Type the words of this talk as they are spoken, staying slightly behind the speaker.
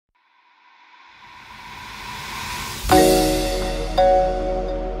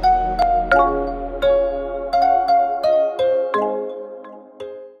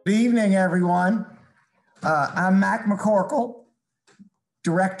everyone. I'm Mac McCorkle,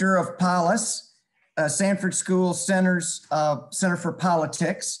 Director of Polis, Sanford School Center for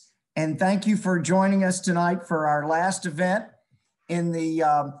Politics. And thank you for joining us tonight for our last event in the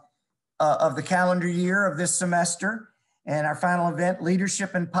of the calendar year of this semester, and our final event,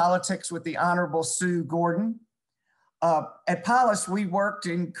 Leadership in Politics with the Honorable Sue Gordon. At Polis, we work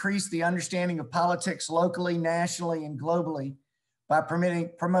to increase the understanding of politics locally, nationally, and globally by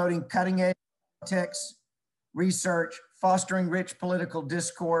promoting cutting-edge politics, research, fostering rich political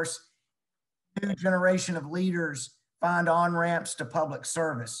discourse. New generation of leaders find on-ramps to public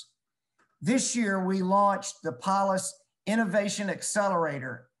service. This year, we launched the Polis Innovation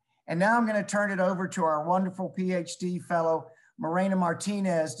Accelerator. And now I'm going to turn it over to our wonderful PhD fellow, Morena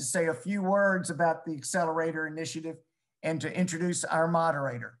Martinez, to say a few words about the Accelerator Initiative and to introduce our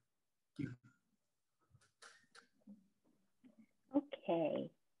moderator. Thank you. Okay.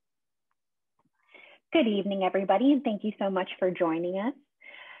 Good evening, everybody, and thank you so much for joining us.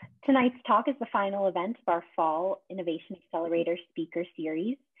 Tonight's talk is the final event of our Fall Innovation Accelerator Speaker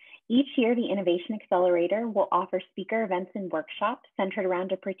Series. Each year, the Innovation Accelerator will offer speaker events and workshops centered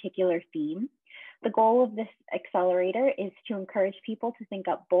around a particular theme. The goal of this accelerator is to encourage people to think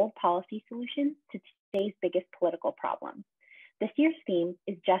up bold policy solutions to today's biggest political problems. This year's theme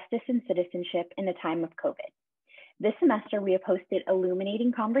is Justice and Citizenship in a Time of COVID. This semester, we have hosted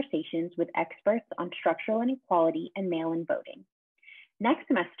illuminating conversations with experts on structural inequality and mail-in voting. Next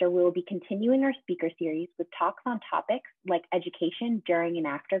semester, we will be continuing our speaker series with talks on topics like education during and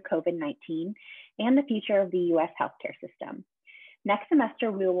after COVID-19 and the future of the US healthcare system. Next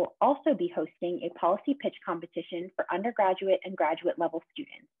semester, we will also be hosting a policy pitch competition for undergraduate and graduate level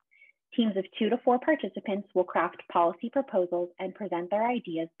students. Teams of 2 to 4 participants will craft policy proposals and present their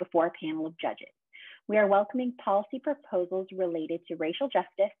ideas before a panel of judges. We are welcoming policy proposals related to racial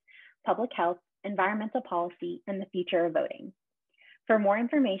justice, public health, environmental policy, and the future of voting. For more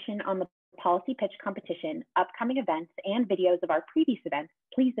information on the policy pitch competition, upcoming events, and videos of our previous events,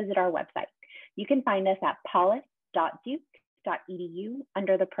 please visit our website. You can find us at polis.duke.edu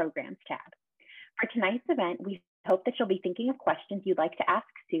under the Programs tab. For tonight's event, we hope that you'll be thinking of questions you'd like to ask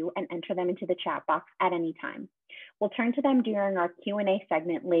Sue and enter them into the chat box at any time. We'll turn to them during our Q&A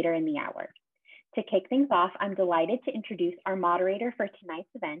segment later in the hour. To kick things off, I'm delighted to introduce our moderator for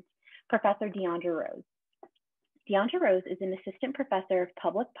tonight's event, Professor Deondra Rose. Deondra Rose is an assistant professor of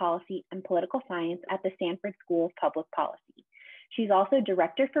public policy and political science at the Sanford School of Public Policy. She's also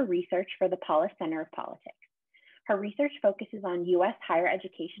director for research for the Polis Center of Politics. Her research focuses on US higher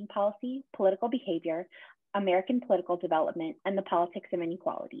education policy, political behavior, American political development, and the politics of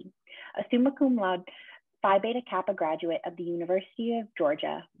inequality. A summa cum laude Phi Beta Kappa graduate of the University of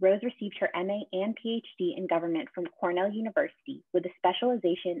Georgia, Rose received her MA and PhD in government from Cornell University with a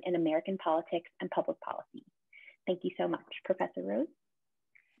specialization in American politics and public policy. Thank you so much, Professor Rose.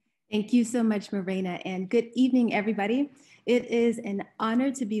 Thank you so much, Morena, and good evening, everybody. It is an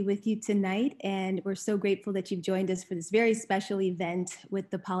honor to be with you tonight, and we're so grateful that you've joined us for this very special event with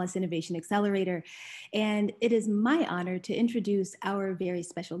the Polis Innovation Accelerator. And it is my honor to introduce our very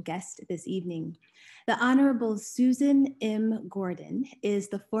special guest this evening. The Honorable Susan M. Gordon is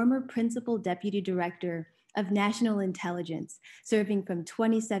the former Principal Deputy Director of National Intelligence, serving from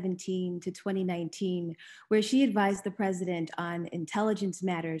 2017 to 2019, where she advised the President on intelligence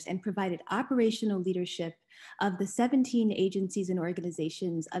matters and provided operational leadership of the 17 agencies and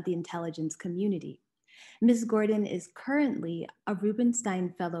organizations of the intelligence community. Ms. Gordon is currently a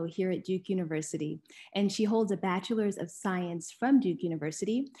Rubenstein Fellow here at Duke University, and she holds a Bachelor's of Science from Duke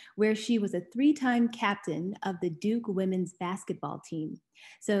University, where she was a 3-time captain of the Duke women's basketball team.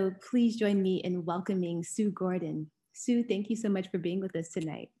 So please join me in welcoming Sue Gordon. Sue, thank you so much for being with us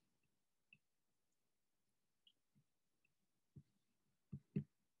tonight.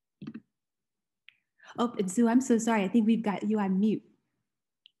 Oh, and Sue, I'm so sorry. I think we've got you on mute.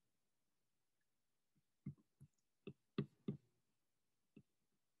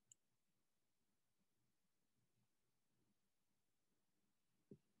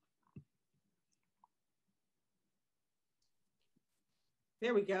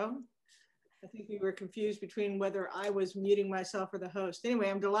 There we go. I think we were confused between whether I was muting myself or the host. Anyway,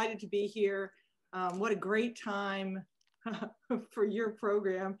 I'm delighted to be here. What a great time for your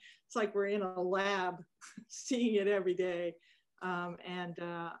program. It's like we're in a lab seeing it every day. I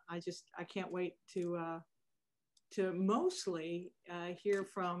can't wait to mostly hear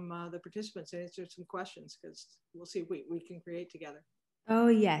from the participants and answer some questions, because we'll see what we can create together. Oh,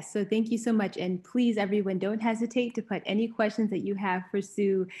 yes. So thank you so much. And please, everyone, don't hesitate to put any questions that you have for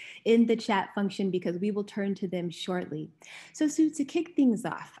Sue in the chat function because we will turn to them shortly. So, Sue, to kick things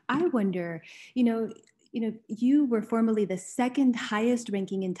off, I wonder, you were formerly the second highest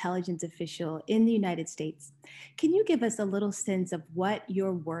ranking intelligence official in the United States. Can you give us a little sense of what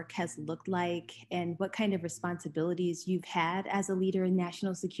your work has looked like and what kind of responsibilities you've had as a leader in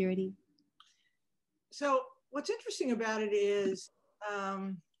national security? So what's interesting about it is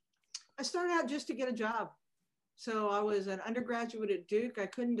I started out just to get a job. So I was an undergraduate at Duke. I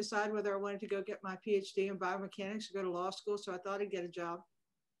couldn't decide whether I wanted to go get my PhD in biomechanics or go to law school. So I thought I'd get a job.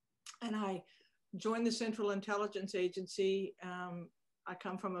 And I joined the Central Intelligence Agency. I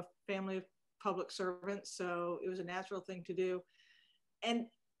come from a family of public servants, so it was a natural thing to do. And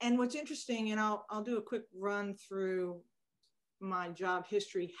what's interesting, and I'll do a quick run through my job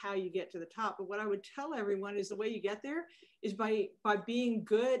history, how you get to the top. But what I would tell everyone is the way you get there is by being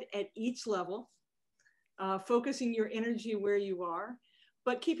good at each level, focusing your energy where you are,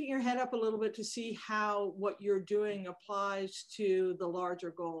 but keeping your head up a little bit to see how what you're doing applies to the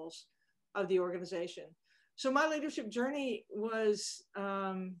larger goals of the organization. So my leadership journey was,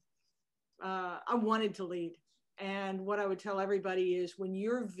 I wanted to lead. And what I would tell everybody is when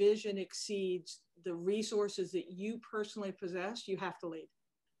your vision exceeds the resources that you personally possess, you have to lead.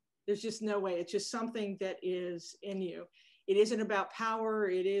 There's just no way. It's just something that is in you. It isn't about power.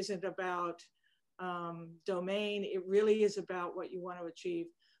 It isn't about domain. It really is about what you want to achieve.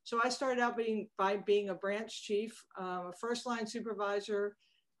 So I started out by being a branch chief, a first line supervisor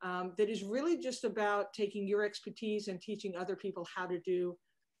that is really just about taking your expertise and teaching other people how to do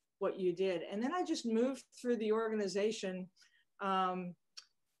what you did. And then I just moved through the organization,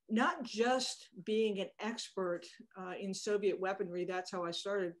 not just being an expert in Soviet weaponry, that's how I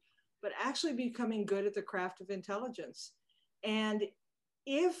started, but actually becoming good at the craft of intelligence. And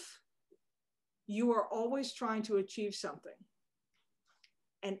if you are always trying to achieve something,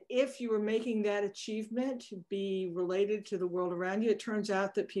 and if you are making that achievement be related to the world around you, it turns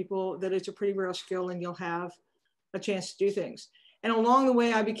out that it's a pretty rare skill and you'll have a chance to do things. And along the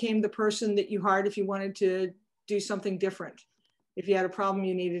way, I became the person that you hired if you wanted to do something different. If you had a problem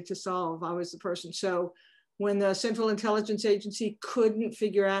you needed to solve, I was the person. So when the Central Intelligence Agency couldn't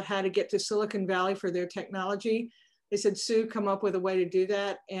figure out how to get to Silicon Valley for their technology, they said, Sue, come up with a way to do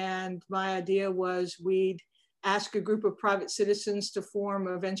that. And my idea was we'd ask a group of private citizens to form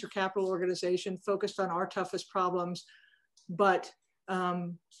a venture capital organization focused on our toughest problems, but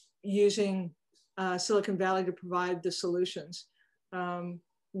using Silicon Valley to provide the solutions.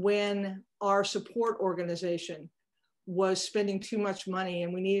 When our support organization was spending too much money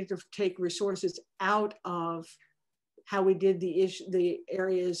and we needed to take resources out of how we did the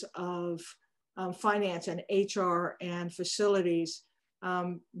areas of finance and HR and facilities,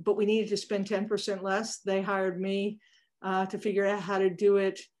 but we needed to spend 10% less, they hired me to figure out how to do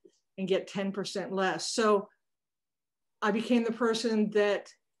it and get 10% less. So I became the person that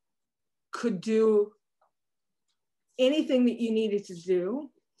could do anything that you needed to do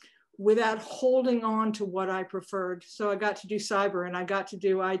without holding on to what I preferred. So I got to do cyber and I got to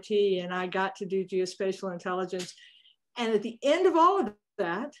do IT and I got to do geospatial intelligence. And at the end of all of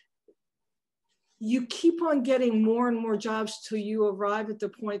that, you keep on getting more and more jobs till you arrive at the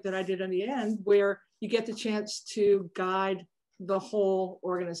point that I did in the end, where you get the chance to guide the whole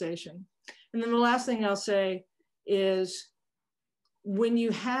organization. And then the last thing I'll say is when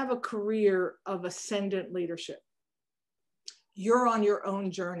you have a career of ascendant leadership, you're on your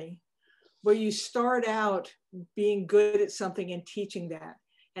own journey where you start out being good at something and teaching that.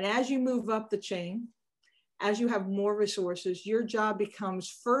 And as you move up the chain, as you have more resources, your job becomes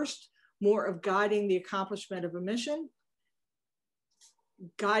first more of guiding the accomplishment of a mission,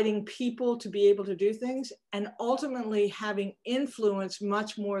 guiding people to be able to do things, and ultimately having influence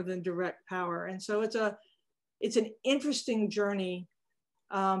much more than direct power. And so it's an interesting journey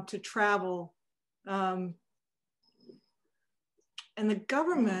to travel. And the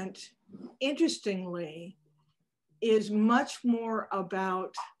government, interestingly, is much more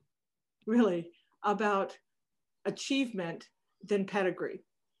about, really, about achievement than pedigree.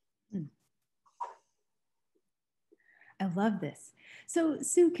 I love this. So,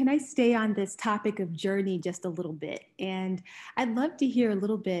 Sue, can I stay on this topic of journey just a little bit? And I'd love to hear a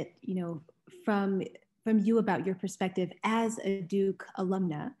little bit, from you about your perspective as a Duke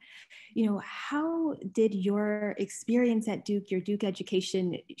alumna. How did your experience at Duke, your Duke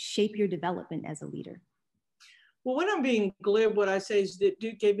education, shape your development as a leader? Well, when I'm being glib, what I say is that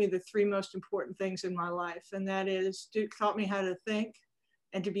Duke gave me the three most important things in my life. And that is Duke taught me how to think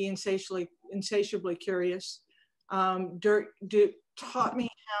and to be insatiably curious. Duke taught me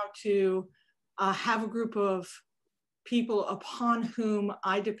how to have a group of people upon whom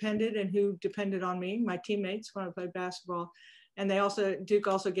I depended and who depended on me, my teammates when I played basketball. And Duke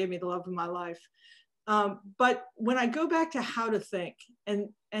also gave me the love of my life. But when I go back to how to think, and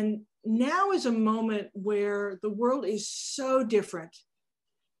now is a moment where the world is so different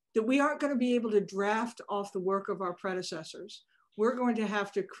that we aren't going to be able to draft off the work of our predecessors. We're going to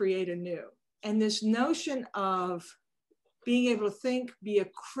have to create anew. And this notion of being able to think, be a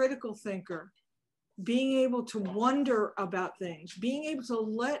critical thinker, being able to wonder about things, being able to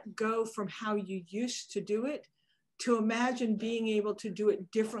let go from how you used to do it, to imagine being able to do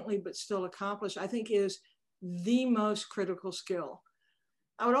it differently but still accomplish, I think is the most critical skill.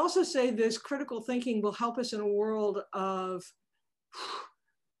 I would also say this critical thinking will help us in a world of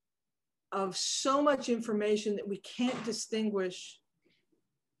so much information that we can't distinguish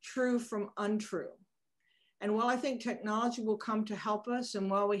true from untrue. And while I think technology will come to help us, and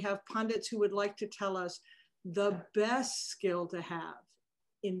while we have pundits who would like to tell us the best skill to have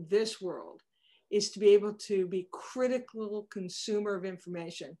in this world is to be able to be critical consumer of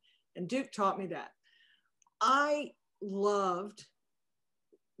information. And Duke taught me that. I loved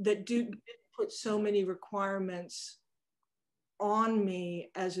that Duke didn't put so many requirements on me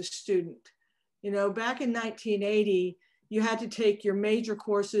as a student. You know, back in 1980, you had to take your major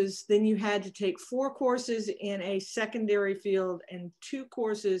courses, then you had to take 4 courses in a secondary field and 2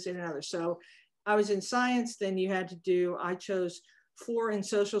 courses in another. So I was in science, then you had to do, I chose 4 in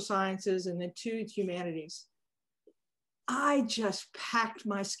social sciences and then 2 humanities. I just packed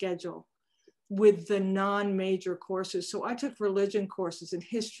my schedule with the non-major courses. So I took religion courses and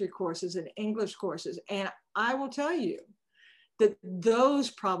history courses and English courses. And I will tell you that those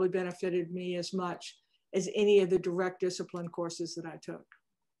probably benefited me as much as any of the direct discipline courses that I took.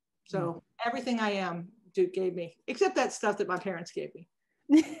 So everything I am, Duke gave me, except that stuff that my parents gave me.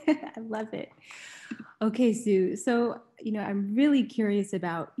 I love it. Okay, Sue. So, you know, I'm really curious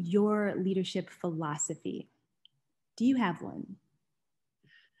about your leadership philosophy. Do you have one?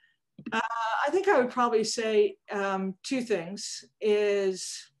 I think I would probably say 2 things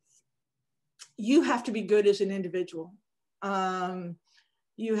is you have to be good as an individual.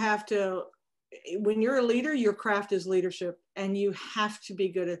 You have to, when you're a leader, your craft is leadership, and you have to be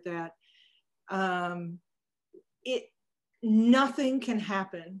good at that. Nothing can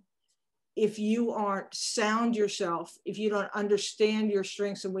happen if you aren't sound yourself, if you don't understand your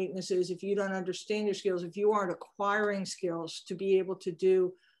strengths and weaknesses, if you don't understand your skills, if you aren't acquiring skills to be able to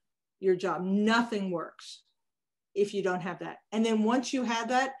do your job. Nothing works if you don't have that. And then once you have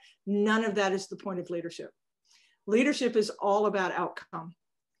that, none of that is the point of leadership. Leadership is all about outcome.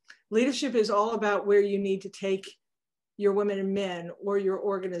 Leadership is all about where you need to take your women and men or your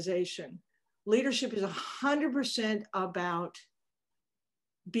organization. Leadership is 100% about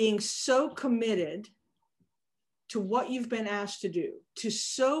being so committed to what you've been asked to do, to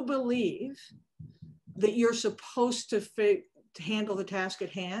so believe that you're supposed to handle the task at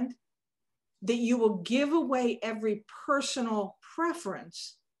hand, that you will give away every personal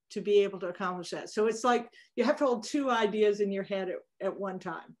preference to be able to accomplish that. So it's like you have to hold 2 ideas in your head at one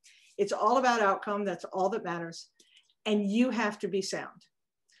time. It's all about outcome. That's all that matters. And you have to be sound.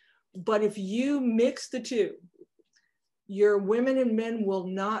 But if you mix the 2, your women and men will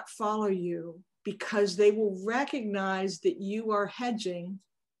not follow you because they will recognize that you are hedging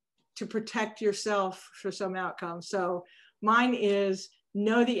to protect yourself for some outcome. So mine is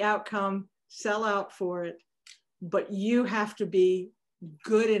know the outcome, sell out for it, but you have to be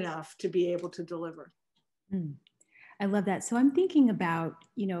good enough to be able to deliver. I love that. So I'm thinking about,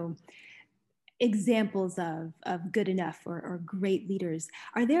 you know, examples of good enough or great leaders.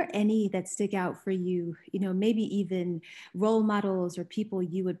 Are there any that stick out for you, you know, maybe even role models or people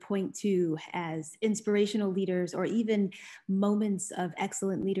you would point to as inspirational leaders, or even moments of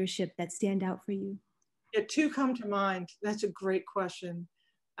excellent leadership that stand out for you? Yeah, 2 come to mind. That's a great question.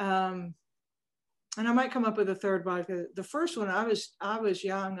 And I might come up with a third, but the first one, I was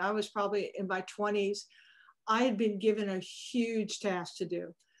young. I was probably in my 20s. I had been given a huge task to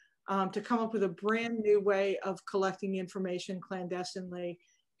do, to come up with a brand new way of collecting information clandestinely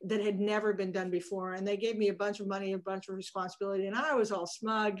that had never been done before. And they gave me a bunch of money, a bunch of responsibility, and I was all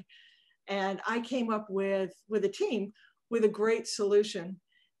smug. And I came up with a team with a great solution.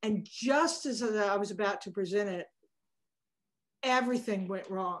 And just as I was about to present it, everything went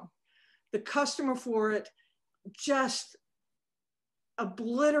wrong. The customer for it just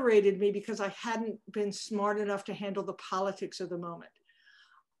obliterated me because I hadn't been smart enough to handle the politics of the moment.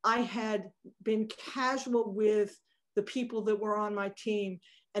 I had been casual with the people that were on my team,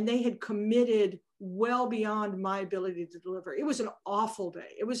 and they had committed well beyond my ability to deliver. It was an awful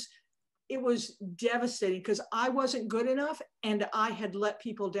day. It was devastating because I wasn't good enough and I had let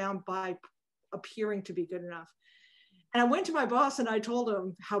people down by appearing to be good enough. And I went to my boss and I told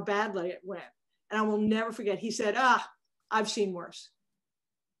him how badly it went. And I will never forget, he said, I've seen worse.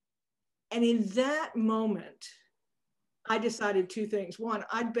 And in that moment, I decided two things. One,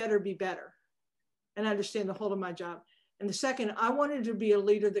 I'd better be better and understand the whole of my job. And the second, I wanted to be a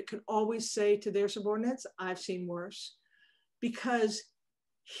leader that could always say to their subordinates, I've seen worse, because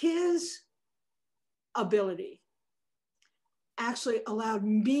his ability actually allowed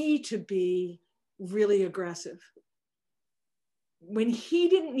me to be really aggressive. When he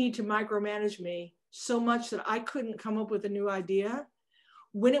didn't need to micromanage me so much that I couldn't come up with a new idea,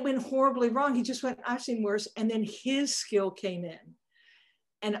 when it went horribly wrong, he just went, I've seen worse. And then his skill came in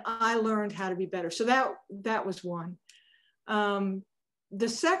and I learned how to be better. So that was one. The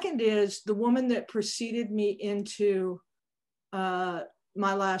second is the woman that preceded me into my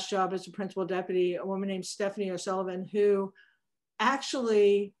last job as a principal deputy, a woman named Stephanie O'Sullivan, who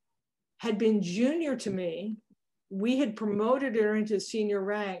actually had been junior to me. We had promoted her into senior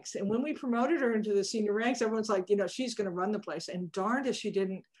ranks. And when we promoted her into the senior ranks, everyone's like, she's going to run the place. And darned if she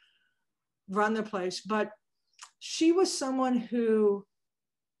didn't run the place. But she was someone who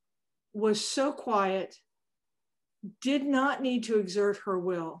was so quiet, did not need to exert her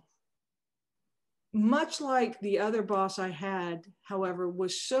will. Much like the other boss I had, however,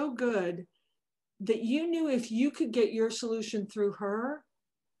 was so good that you knew if you could get your solution through her,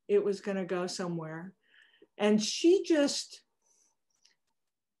 it was going to go somewhere. And she just,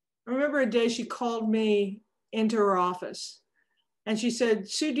 I remember a day she called me into her office and she said,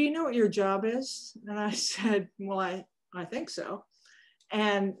 Sue, do you know what your job is? And I said, well, I think so.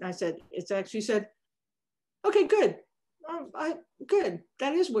 And I said, she said, okay, good. Good.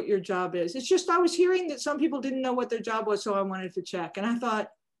 That is what your job is. It's just, I was hearing that some people didn't know what their job was, so I wanted to check. And I thought,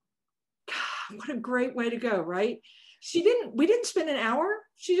 God, what a great way to go, right? We didn't spend an hour.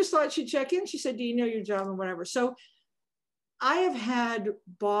 She just thought she'd check in. She said, do you know your job and whatever. So I have had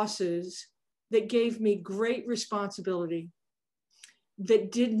bosses that gave me great responsibility,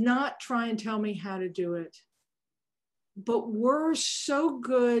 that did not try and tell me how to do it, but were so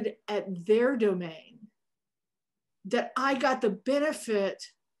good at their domain that I got the benefit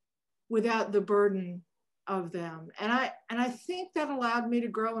without the burden of them. And I think that allowed me to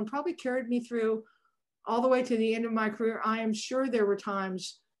grow and probably carried me through all the way to the end of my career. I am sure there were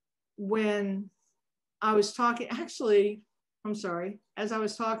times when I was talking, actually, I'm sorry, as I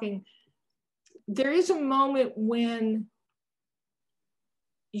was talking, there is a moment when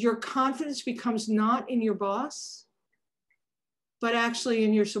your confidence becomes not in your boss, but actually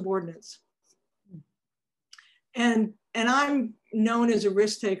in your subordinates. And I'm known as a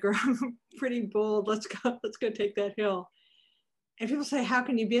risk taker. I'm pretty bold. Let's go take that hill. And people say, how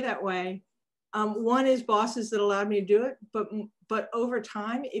can you be that way? One is bosses that allowed me to do it, but over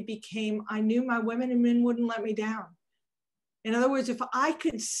time it became, I knew my women and men wouldn't let me down. In other words, if I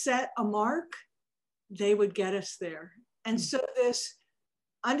could set a mark, they would get us there. And so this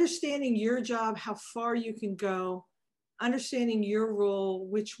understanding your job, how far you can go, understanding your role,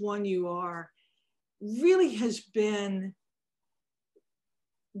 which one you are, really has been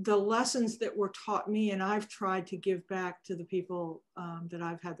the lessons that were taught me, and I've tried to give back to the people that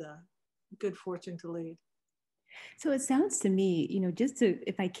I've had the good fortune to lead. So it sounds to me, just to,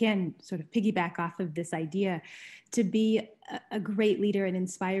 if I can sort of piggyback off of this idea, to be a great leader, an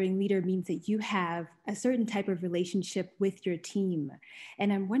inspiring leader means that you have a certain type of relationship with your team.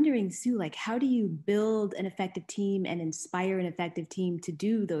 And I'm wondering, Sue, how do you build an effective team and inspire an effective team to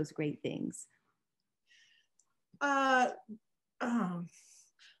do those great things?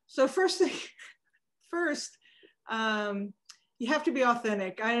 So first, you have to be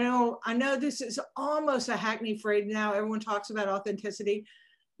authentic. I know this is almost a hackneyed phrase now. Everyone talks about authenticity.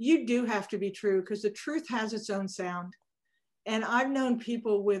 You do have to be true because the truth has its own sound. And I've known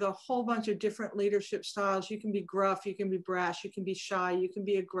people with a whole bunch of different leadership styles. You can be gruff, you can be brash, you can be shy, you can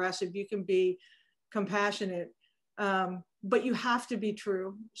be aggressive, you can be compassionate, but you have to be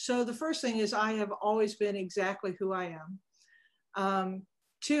true. So the first thing is I have always been exactly who I am.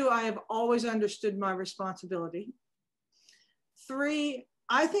 2, I have always understood my responsibility. 3,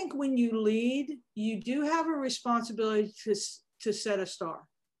 I think when you lead, you do have a responsibility to set a star.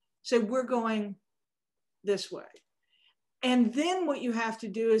 Say, we're going this way. And then what you have to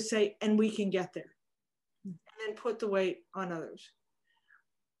do is say, and we can get there. And then put the weight on others.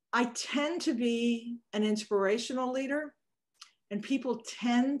 I tend to be an inspirational leader, and people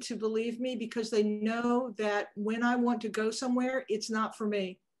tend to believe me because they know that when I want to go somewhere, it's not for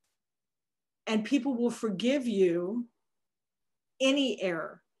me. And people will forgive you any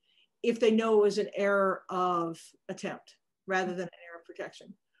error if they know it was an error of attempt rather than an error of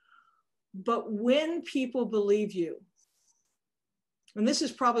protection. But when people believe you, and this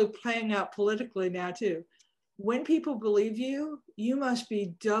is probably playing out politically now too, when people believe you, you must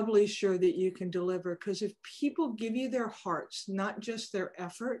be doubly sure that you can deliver, because if people give you their hearts, not just their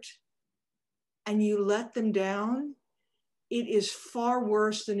effort, and you let them down, it is far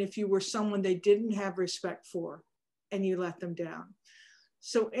worse than if you were someone they didn't have respect for and you let them down.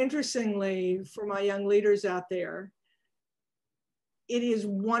 So interestingly, for my young leaders out there, it is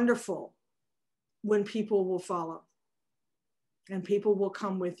wonderful when people will follow and people will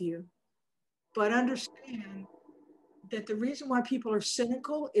come with you. But understand that the reason why people are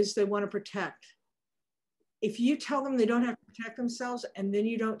cynical is they want to protect. If you tell them they don't have to protect themselves and then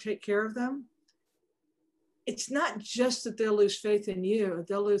you don't take care of them, it's not just that they'll lose faith in you,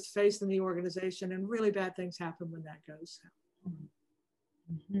 they'll lose faith in the organization, and really bad things happen when that goes.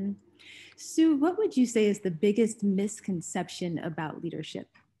 Mm-hmm. Sue, what would you say is the biggest misconception about leadership?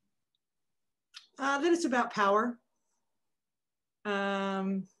 That it's about power.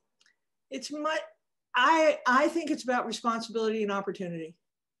 I think it's about responsibility and opportunity.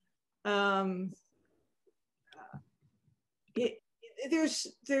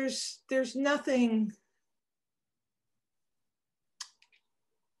 There's nothing.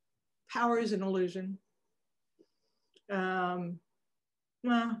 Power is an illusion. Well,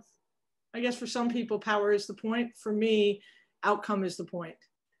 I guess for some people, power is the point. For me, outcome is the point.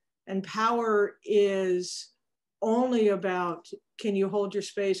 And power is only about, can you hold your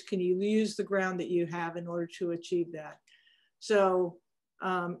space? Can you use the ground that you have in order to achieve that? So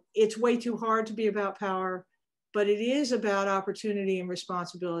it's way too hard to be about power, but it is about opportunity and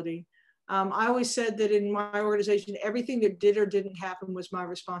responsibility. I always said that in my organization, everything that did or didn't happen was my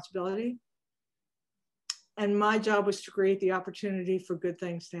responsibility. And my job was to create the opportunity for good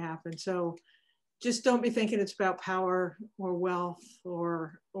things to happen. So just don't be thinking it's about power or wealth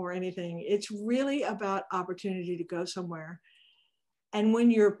or anything. It's really about opportunity to go somewhere. And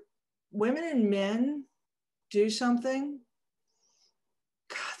when your women and men do something,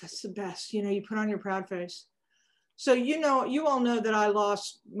 God, that's the best. You know, you put on your proud face. So, you know, you all know that I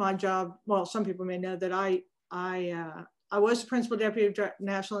lost my job. Well, some people may know that I was the principal deputy of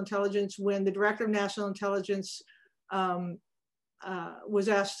national intelligence when the director of national intelligence was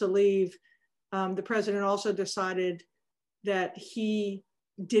asked to leave. The president also decided that he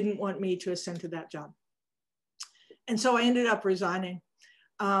didn't want me to ascend to that job. And so I ended up resigning.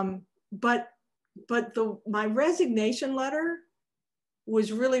 But my resignation letter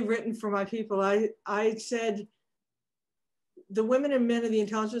was really written for my people. I said, the women and men of the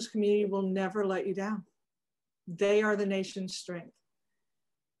intelligence community will never let you down. They are the nation's strength.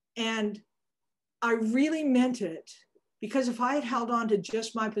 And I really meant it, because if I had held on to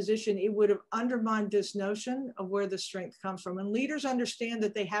just my position, it would have undermined this notion of where the strength comes from. And leaders understand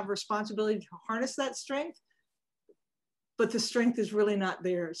that they have responsibility to harness that strength, but the strength is really not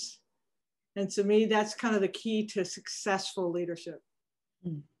theirs. And to me, that's kind of the key to successful leadership.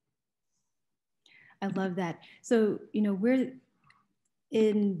 I love that. So, you know, we're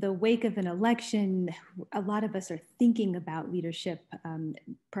in the wake of an election, a lot of us are thinking about leadership,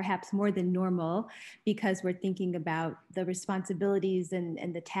 perhaps more than normal, because we're thinking about the responsibilities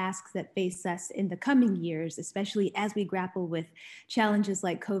and the tasks that face us in the coming years, especially as we grapple with challenges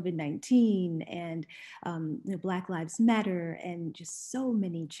like COVID-19 and Black Lives Matter, and just so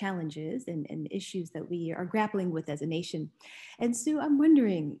many challenges and issues that we are grappling with as a nation. And Sue, I'm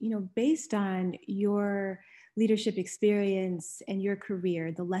wondering, you know, based on your leadership experience and your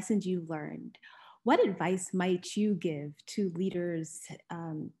career, the lessons you learned, what advice might you give to leaders,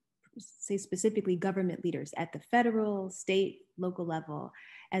 say specifically government leaders at the federal, state, local level,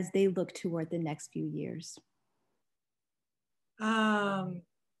 as they look toward the next few years? So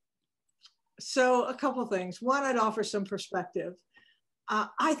a couple of things. One, I'd offer some perspective.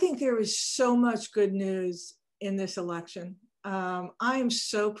 I think there is so much good news in this election. I am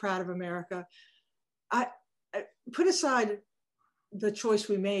so proud of America. I put aside the choice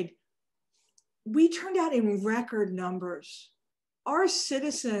we made. We turned out in record numbers. Our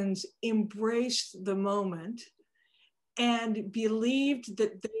citizens embraced the moment and believed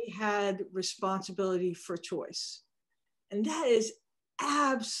that they had responsibility for choice. And that is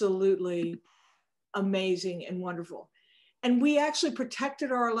absolutely amazing and wonderful. And we actually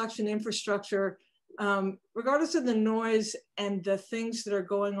protected our election infrastructure, regardless of the noise and the things that are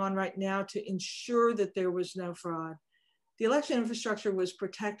going on right now, to ensure that there was no fraud. The election infrastructure was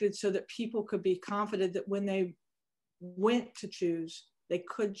protected so that people could be confident that when they went to choose, they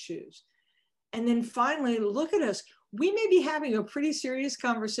could choose. And then finally, look at us. We may be having a pretty serious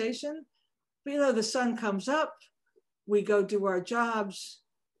conversation, but the sun comes up, we go do our jobs,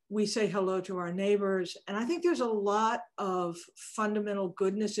 we say hello to our neighbors. And I think there's a lot of fundamental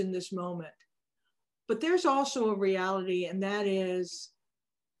goodness in this moment. But there's also a reality, and that is,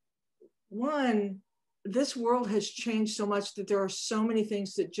 one, this world has changed so much that there are so many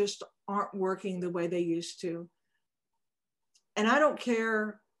things that just aren't working the way they used to. And I don't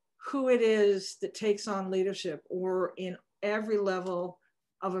care who it is that takes on leadership or in every level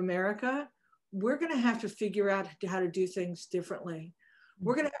of America, we're going to have to figure out how to do things differently.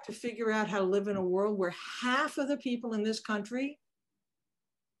 We're going to have to figure out how to live in a world where half of the people in this country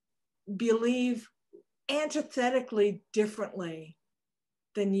believe antithetically differently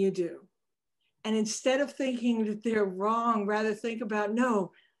than you do. And instead of thinking that they're wrong, rather think about,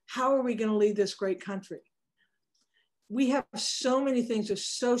 no, how are we going to lead this great country? We have so many things of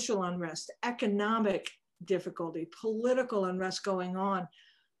social unrest, economic difficulty, political unrest going on,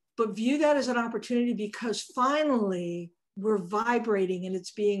 but view that as an opportunity because finally we're vibrating and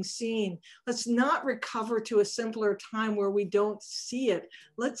it's being seen. Let's not recover to a simpler time where we don't see it.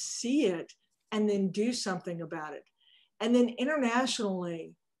 Let's see it and then do something about it. And then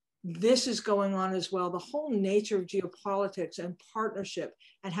internationally, this is going on as well. The whole nature of geopolitics and partnership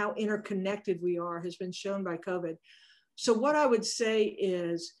and how interconnected we are has been shown by COVID. So what I would say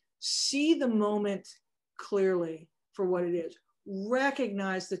is see the moment clearly for what it is.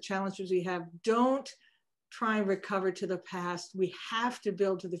 Recognize the challenges we have. Don't try and recover to the past. We have to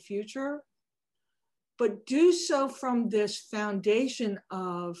build to the future, but do so from this foundation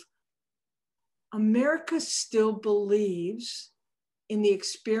of America still believes in the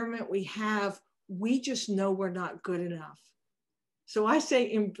experiment we have. We just know we're not good enough. So I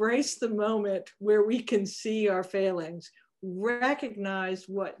say embrace the moment where we can see our failings, recognize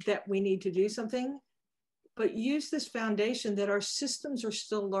that we need to do something, but use this foundation that our systems are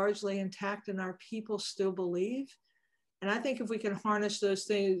still largely intact and our people still believe. And I think if we can harness those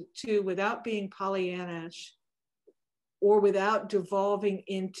things too, without being Pollyannish or without devolving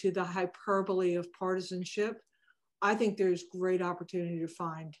into the hyperbole of partisanship, I think there's great opportunity to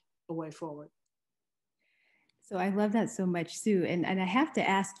find a way forward. So I love that so much, Sue. And I have to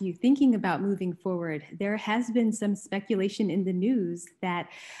ask you, thinking about moving forward, there has been some speculation in the news that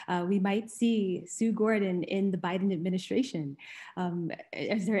we might see Sue Gordon in the Biden administration.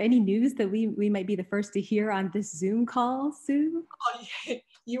 Is there any news that we might be the first to hear on this Zoom call, Sue? Oh,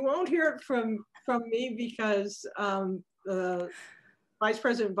 you won't hear it from me because Vice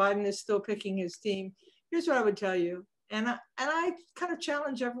President Biden is still picking his team. Here's what I would tell you, and I kind of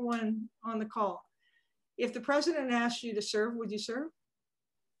challenge everyone on the call. If the president asked you to serve, would you serve?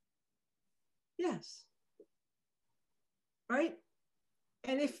 Yes. Right?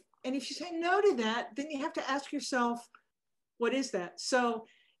 And if you say no to that, then you have to ask yourself, what is that? So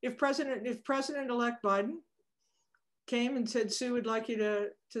if President-elect Biden came and said, Sue would like you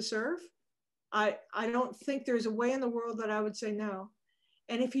to serve, I don't think there's a way in the world that I would say no.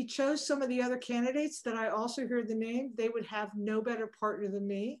 And if he chose some of the other candidates that I also heard the name, they would have no better partner than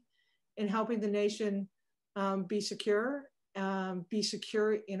me in helping the nation be secure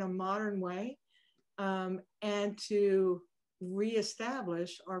in a modern way, and to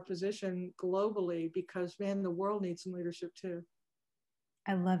reestablish our position globally, because man, the world needs some leadership too.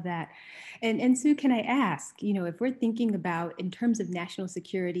 I love that. And Sue, can I ask, if we're thinking about in terms of national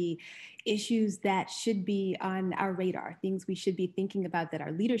security issues that should be on our radar, things we should be thinking about, that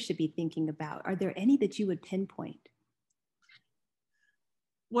our leaders should be thinking about, are there any that you would pinpoint?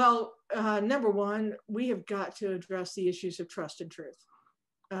 Well, number one, we have got to address the issues of trust and truth.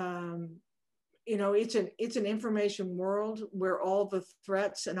 It's an information world where all the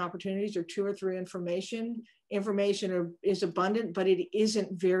threats and opportunities are two or three information. Information is abundant, but it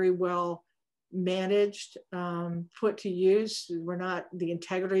isn't very well managed, put to use. We're not the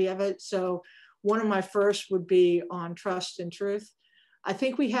integrity of it. So one of my first would be on trust and truth. I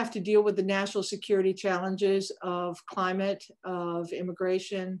think we have to deal with the national security challenges of climate, of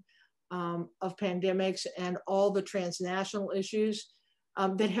immigration, of pandemics, and all the transnational issues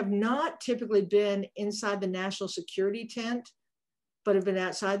that have not typically been inside the national security tent, but have been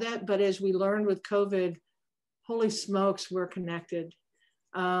outside that. But as we learned with COVID, holy smokes, we're connected.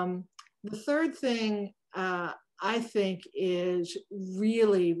 The third thing I think is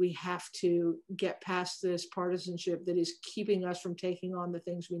really we have to get past this partisanship that is keeping us from taking on the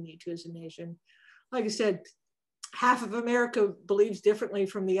things we need to as a nation. Like I said, half of America believes differently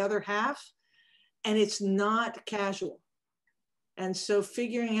from the other half, and it's not casual. And so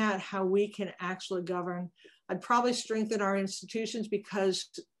figuring out how we can actually govern, I'd probably strengthen our institutions, because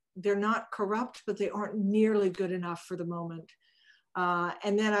they're not corrupt, but they aren't nearly good enough for the moment.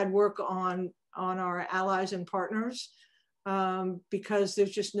 And then I'd work on our allies and partners, because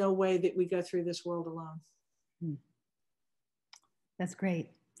there's just no way that we go through this world alone. That's great.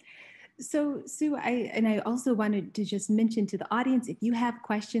 So Sue, I also wanted to just mention to the audience, if you have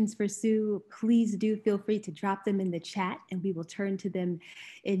questions for Sue, please do feel free to drop them in the chat and we will turn to them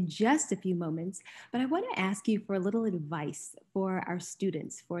in just a few moments. But I want to ask you for a little advice for our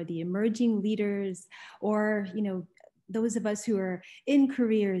students, for the emerging leaders, or, you know, those of us who are in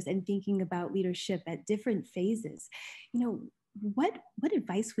careers and thinking about leadership at different phases. You know, what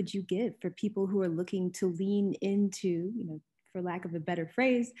advice would you give for people who are looking to lean into, you know, for lack of a better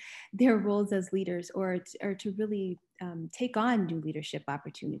phrase, their roles as leaders, or to really take on new leadership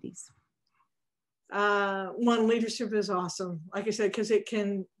opportunities? One, leadership is awesome, like I said, because it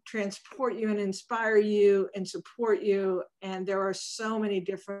can transport you and inspire you and support you. And there are so many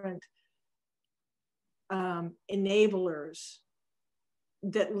different enablers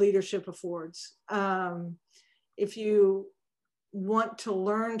that leadership affords. If you want to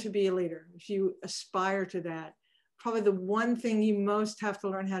learn to be a leader, if you aspire to that, probably the one thing you most have to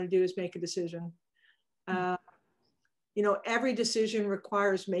learn how to do is make a decision. You know, every decision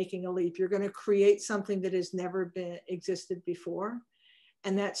requires making a leap. You're going to create something that has never existed before.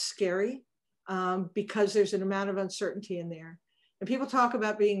 And that's scary, because there's an amount of uncertainty in there. And people talk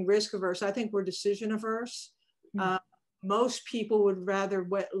about being risk averse. I think we're decision averse. Most people would rather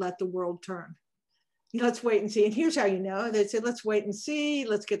let the world turn. Let's wait and see. And here's how you know. They say, let's wait and see.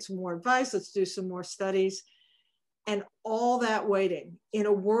 Let's get some more advice. Let's do some more studies. And all that waiting in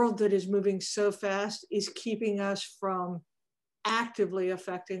a world that is moving so fast is keeping us from actively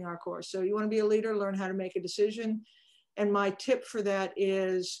affecting our course. So you want to be a leader, learn how to make a decision. And my tip for that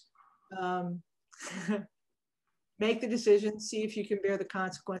is make the decision, see if you can bear the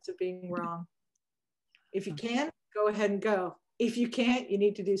consequence of being wrong. If you can, go ahead and go. If you can't, you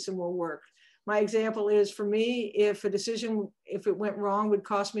need to do some more work. My example is, for me, if a decision, if it went wrong, would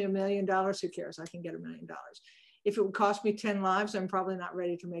cost me $1 million, who cares? I can get $1 million. If it would cost me 10 lives, I'm probably not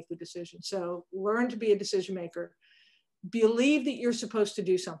ready to make the decision. So learn to be a decision maker. Believe that you're supposed to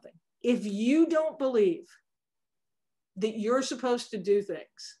do something. If you don't believe that you're supposed to do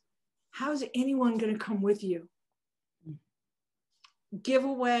things, how's anyone going to come with you? Give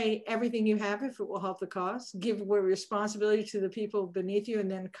away everything you have if it will help the cause. Give away responsibility to the people beneath you and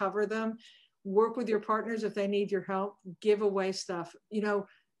then cover them. Work with your partners if they need your help. Give away stuff. You know,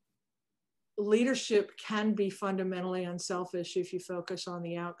 leadership can be fundamentally unselfish if you focus on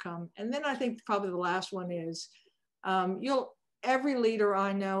the outcome. And then I think probably the last one is, every leader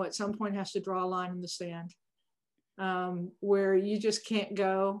I know at some point has to draw a line in the sand, where you just can't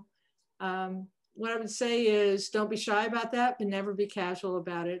go. What I would say is, don't be shy about that, but never be casual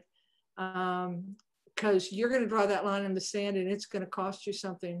about it, because you're going to draw that line in the sand and it's going to cost you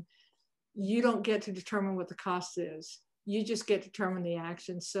something. You don't get to determine what the cost is. You just get to determine the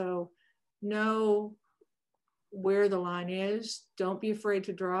action. So know where the line is. Don't be afraid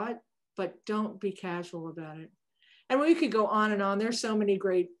to draw it, but don't be casual about it. And we could go on and on. There's so many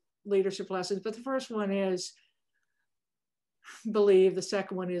great leadership lessons, but the first one is believe. The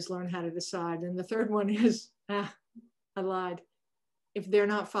second one is learn how to decide. And the third one is, I lied. If they're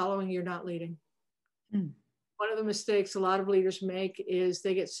not following, you're not leading. One of the mistakes a lot of leaders make is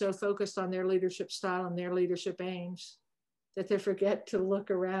they get so focused on their leadership style and their leadership aims that they forget to look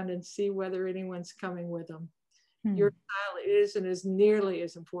around and see whether anyone's coming with them. Your style isn't as nearly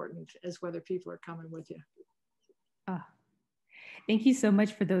as important as whether people are coming with you. Thank you so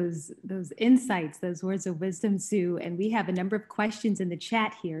much for those insights, those words of wisdom, Sue. And we have a number of questions in the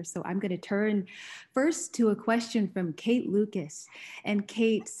chat here. So I'm going to turn first to a question from Kate Lucas. And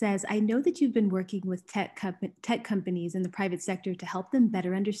Kate says, I know that you've been working with tech companies in the private sector to help them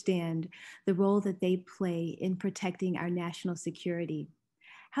better understand the role that they play in protecting our national security.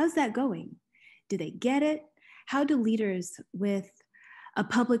 How's that going? Do they get it? How do leaders with a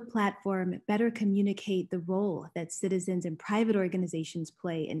public platform better communicate the role that citizens and private organizations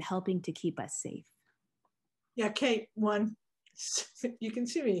play in helping to keep us safe? Yeah, Kate, one, you can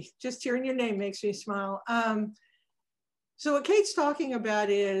see me. Just hearing your name makes me smile. So what Kate's talking about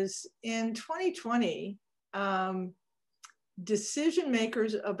is, in 2020, decision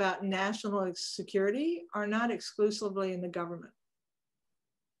makers about national security are not exclusively in the government,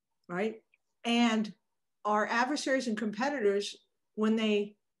 right? And our adversaries and competitors, when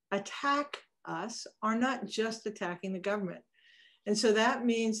they attack us, are not just attacking the government. And so that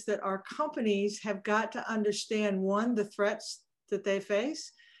means that our companies have got to understand, one, the threats that they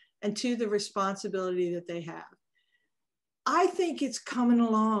face, and two, the responsibility that they have. I think it's coming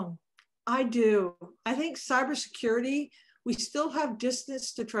along. I do. I think cybersecurity, we still have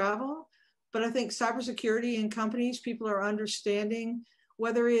distance to travel, but I think cybersecurity in companies, people are understanding,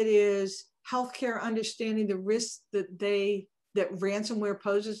 whether it is healthcare, understanding the risks that ransomware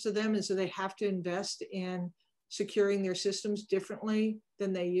poses to them, and so they have to invest in securing their systems differently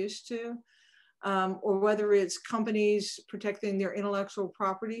than they used to, or whether it's companies protecting their intellectual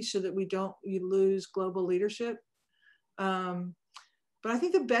property so that we lose global leadership. But I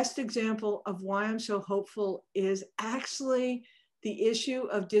think the best example of why I'm so hopeful is actually the issue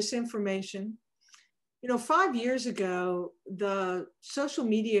of disinformation. 5 years ago, the social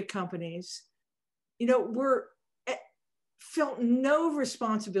media companies, felt no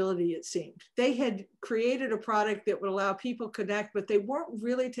responsibility, it seemed. They had created a product that would allow people to connect, but they weren't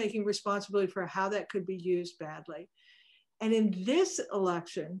really taking responsibility for how that could be used badly. And in this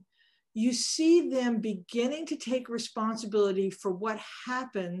election, you see them beginning to take responsibility for what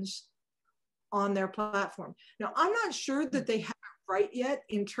happens on their platform. Now, I'm not sure that they have it right yet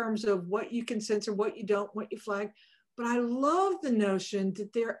in terms of what you can censor, what you don't, what you flag, but I love the notion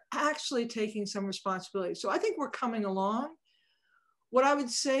that they're actually taking some responsibility. So I think we're coming along. What I would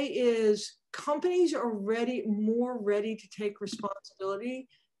say is companies are more ready to take responsibility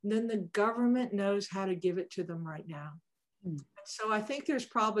than the government knows how to give it to them right now. So I think there's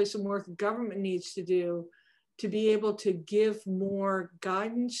probably some work the government needs to do to be able to give more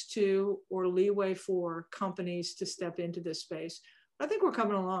guidance to or leeway for companies to step into this space. I think we're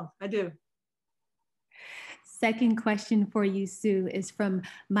coming along. I do. Second question for you, Sue, is from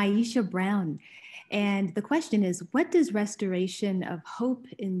Maisha Brown. And the question is, what does restoration of hope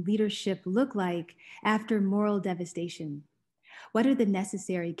in leadership look like after moral devastation? What are the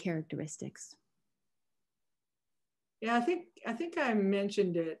necessary characteristics? Yeah, I think I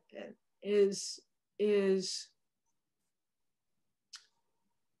mentioned it, is you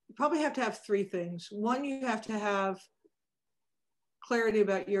probably have to have three things. One, you have to have clarity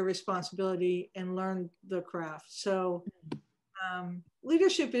about your responsibility and learn the craft. So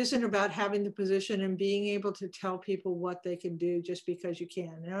leadership isn't about having the position and being able to tell people what they can do just because you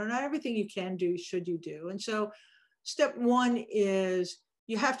can. Not everything you can do should you do. And so step one is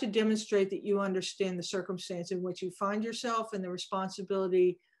you have to demonstrate that you understand the circumstance in which you find yourself and the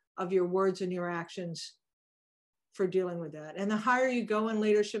responsibility of your words and your actions for dealing with that. And the higher you go in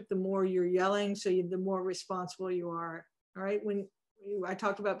leadership, the more you're yelling, so the more responsible you are. All right. When I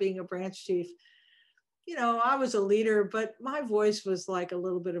talked about being a branch chief, I was a leader, but my voice was like a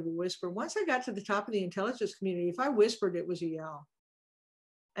little bit of a whisper. Once I got to the top of the intelligence community, if I whispered, it was a yell.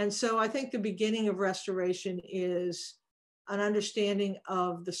 And so I think the beginning of restoration is an understanding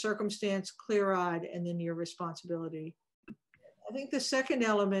of the circumstance, clear-eyed, and then your responsibility. I think the second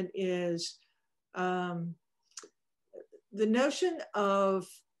element is the notion of,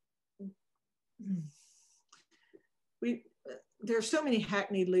 there are so many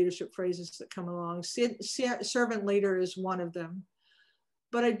hackneyed leadership phrases that come along. Servant leader is one of them.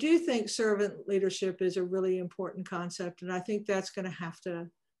 But I do think servant leadership is a really important concept. And I think that's going to have to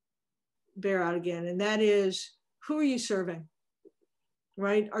bear out again. And that is, who are you serving,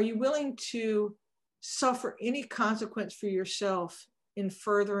 right? Are you willing to suffer any consequence for yourself in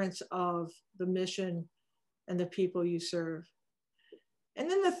furtherance of the mission and the people you serve?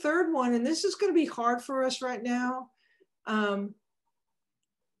 And then the third one, and this is going to be hard for us right now,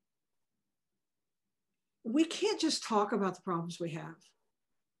 we can't just talk about the problems we have.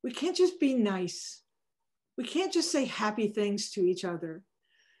 We can't just be nice. We can't just say happy things to each other.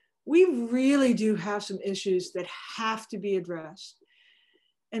 We really do have some issues that have to be addressed.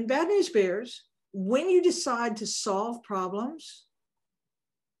 And bad news bears, when you decide to solve problems,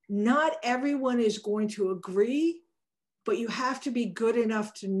 not everyone is going to agree, but you have to be good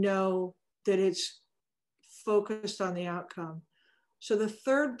enough to know that it's focused on the outcome. So the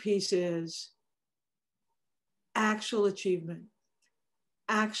third piece is actual achievement,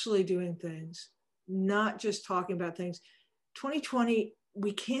 actually doing things, not just talking about things. 2020,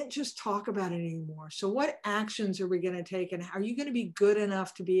 we can't just talk about it anymore. So what actions are we going to take, and are you going to be good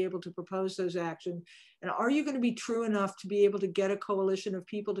enough to be able to propose those actions? And are you going to be true enough to be able to get a coalition of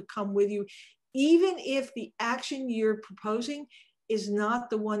people to come with you, even if the action you're proposing is not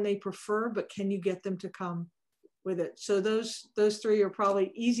the one they prefer, but can you get them to come with it? So those three are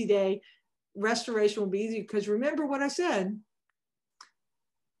probably easy day. Restoration will be easy because remember what I said,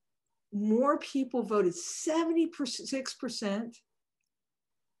 more people voted. 76%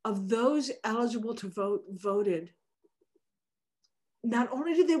 of those eligible to vote voted. Not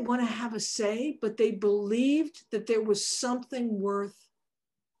only did they want to have a say, but they believed that there was something worth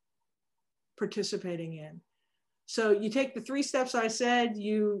participating in. So you take the 3 steps I said,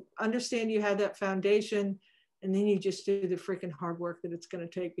 you understand you have that foundation, and then you just do the freaking hard work that it's going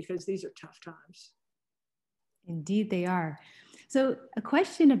to take, because these are tough times. Indeed, they are. So a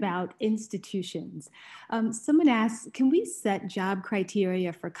question about institutions. Someone asks, can we set job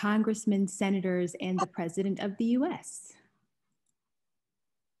criteria for congressmen, senators, and the president of the US?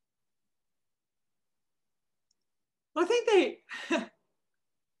 Well, I think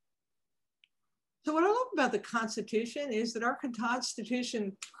so what I love about the Constitution is that our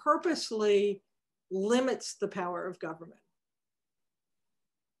Constitution purposely limits the power of government.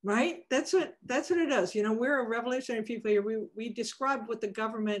 Right? That's what it does. You know, we're a revolutionary people here. We described what the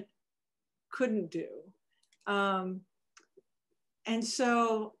government couldn't do. And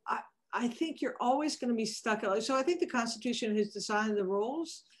so I think you're always going to be stuck. So I think the Constitution has designed the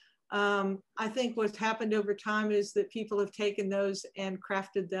rules. I think what's happened over time is that people have taken those and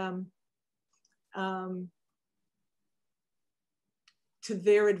crafted them to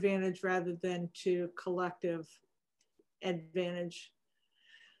their advantage rather than to collective advantage.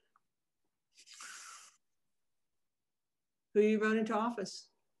 Who you vote into office?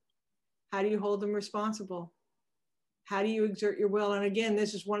 How do you hold them responsible? How do you exert your will? And again,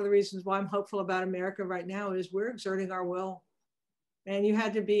 this is one of the reasons why I'm hopeful about America right now, is we're exerting our will. And you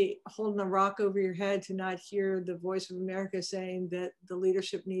had to be holding a rock over your head to not hear the voice of America saying that the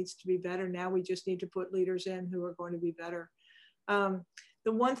leadership needs to be better. Now we just need to put leaders in who are going to be better. The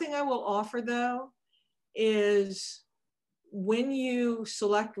one thing I will offer, though, is when you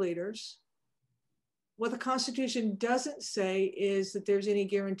select leaders, what the Constitution doesn't say is that there's any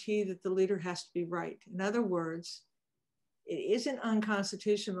guarantee that the leader has to be right. In other words, it isn't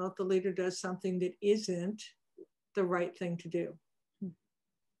unconstitutional if the leader does something that isn't the right thing to do.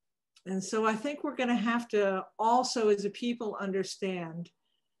 And so I think we're going to have to also, as a people, understand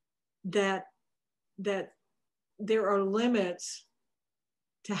that there are limits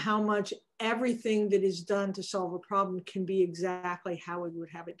to how much everything that is done to solve a problem can be exactly how we would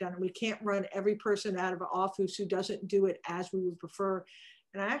have it done. And we can't run every person out of office who doesn't do it as we would prefer.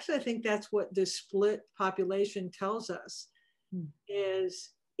 And I think that's what this split population tells us,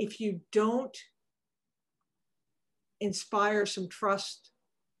 is if you don't inspire some trust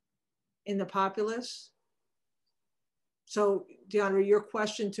in the populace. So Deondra, your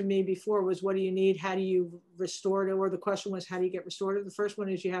question to me before was, what do you need? How do you restore it? Or the question was, how do you get restorative? The first one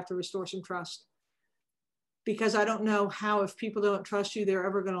is you have to restore some trust. Because I don't know how, if people don't trust you, they're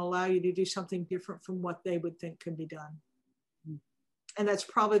ever going to allow you to do something different from what they would think could be done. And that's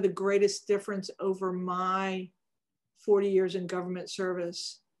probably the greatest difference over my 40 years in government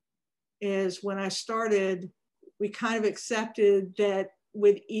service, is when I started, we kind of accepted that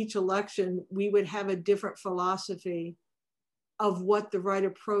with each election, we would have a different philosophy of what the right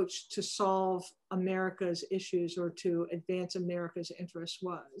approach to solve America's issues or to advance America's interests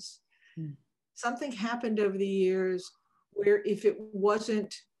was. Something happened over the years where if it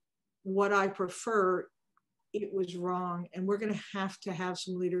wasn't what I prefer, it was wrong. And we're going to have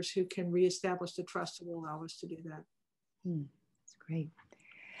some leaders who can reestablish the trust that will allow us to do that. That's great.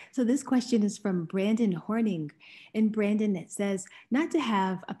 So this question is from Brandon Horning. And Brandon, it says, not to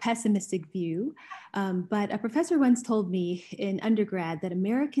have a pessimistic view, but a professor once told me in undergrad that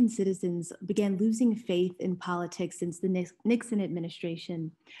American citizens began losing faith in politics since the Nixon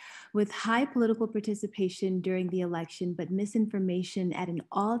administration. With high political participation during the election, but misinformation at an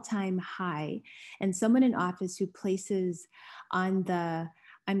all-time high, and someone in office who places on the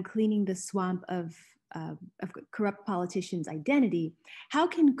 "I'm cleaning the swamp of corrupt politicians" identity, how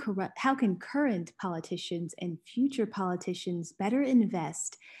can current politicians and future politicians better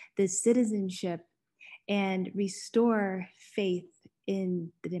invest this citizenship and restore faith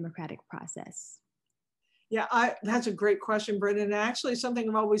in the democratic process? Yeah, that's a great question, Brendan. And actually, something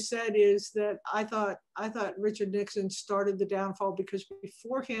I've always said is that I thought Richard Nixon started the downfall, because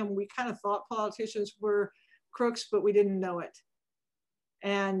before him, we kind of thought politicians were crooks, but we didn't know it.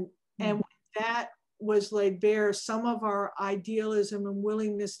 And when that was laid bare, some of our idealism and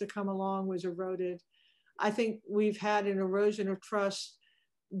willingness to come along was eroded. I think we've had an erosion of trust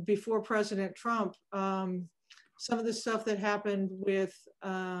before President Trump. Some of the stuff that happened with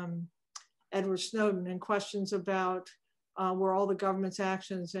Edward Snowden and questions about were all the government's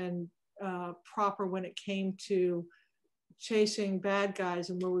actions and proper when it came to chasing bad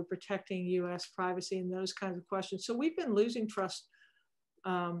guys, and were we protecting US privacy and those kinds of questions. So we've been losing trust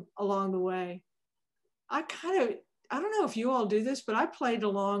along the way. I don't know if you all do this, but I played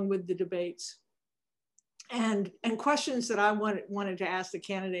along with the debates and questions that I wanted to ask the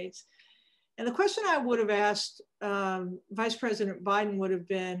candidates. And the question I would have asked Vice President Biden would have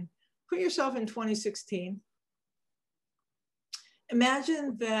been, put yourself in 2016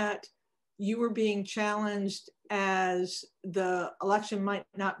 imagine that you were being challenged as the election might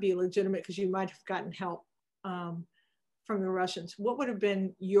not be legitimate because you might have gotten help from the Russians. What would have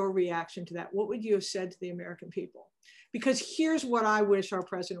been your reaction to that? What would you have said to the American people? Because here's what I wish our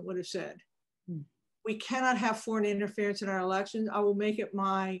president would have said. We cannot have foreign interference in our elections. I will make it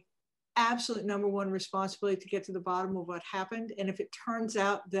my absolute #1 responsibility to get to the bottom of what happened. And if it turns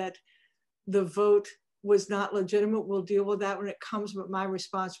out that the vote was not legitimate, we'll deal with that when it comes, but my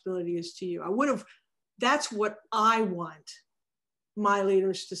responsibility is to you. I would have, that's what I want my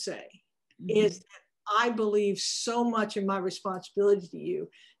leaders to say, is that I believe so much in my responsibility to you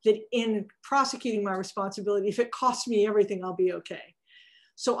that in prosecuting my responsibility, if it costs me everything, I'll be okay.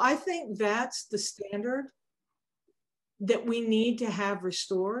 So I think that's the standard that we need to have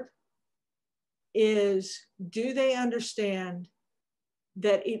restored, is do they understand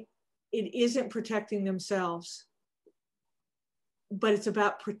that it isn't protecting themselves, but it's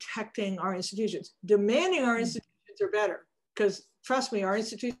about protecting our institutions. Demanding our institutions are better, because trust me, our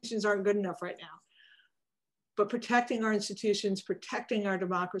institutions aren't good enough right now. But protecting our institutions, protecting our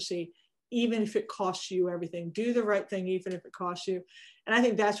democracy, even if it costs you everything. Do the right thing, even if it costs you. And I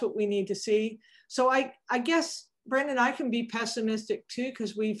think that's what we need to see. So I guess, Brendan, I can be pessimistic too,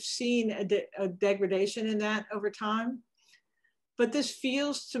 because we've seen a degradation in that over time. But this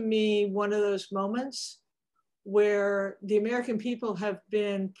feels to me one of those moments where the American people have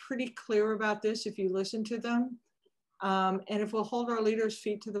been pretty clear about this if you listen to them. And if we'll hold our leaders'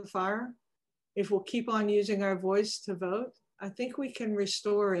 feet to the fire, if we'll keep on using our voice to vote, I think we can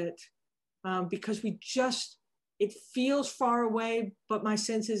restore it, because it feels far away, but my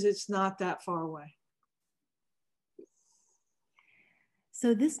sense is it's not that far away.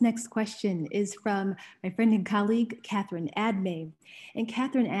 So this next question is from my friend and colleague, Catherine Admay. And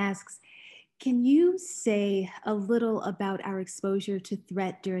Catherine asks, can you say a little about our exposure to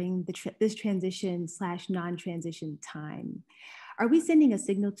threat during this transition/non-transition time? Are we sending a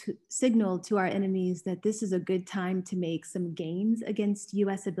signal to our enemies that this is a good time to make some gains against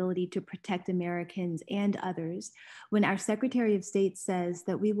US ability to protect Americans and others, when our Secretary of State says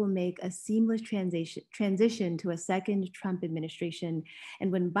that we will make a seamless transition to a second Trump administration,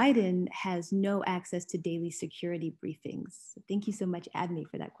 and when Biden has no access to daily security briefings? Thank you so much, Adney,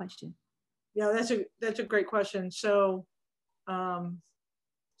 for that question. Yeah, that's a great question. So I'm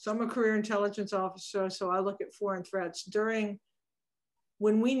a career intelligence officer, so I look at foreign threats.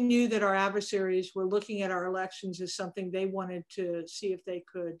 When we knew that our adversaries were looking at our elections as something they wanted to see if they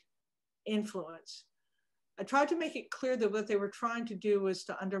could influence, I tried to make it clear that what they were trying to do was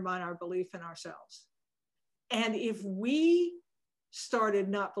to undermine our belief in ourselves. And if we started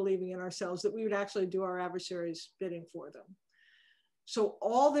not believing in ourselves, that we would actually do our adversaries' bidding for them. So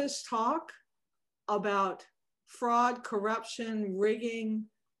all this talk about fraud, corruption,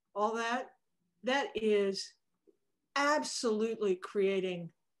 rigging, all that is absolutely creating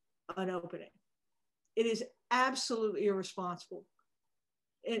an opening. It is absolutely irresponsible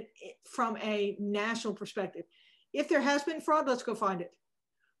from a national perspective. If there has been fraud, let's go find it.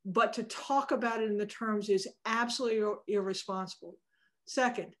 But to talk about it in the terms is absolutely irresponsible.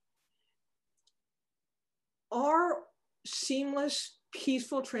 Second, our seamless,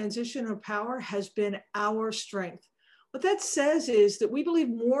 peaceful transition of power has been our strength. What that says is that we believe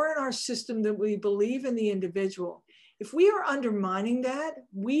more in our system than we believe in the individual. If we are undermining that,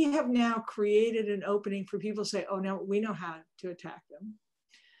 we have now created an opening for people to say, oh, no, we know how to attack them.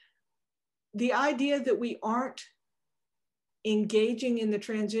 The idea that we aren't engaging in the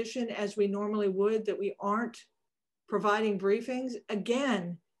transition as we normally would, that we aren't providing briefings,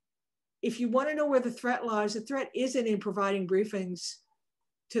 again, if you want to know where the threat lies, the threat isn't in providing briefings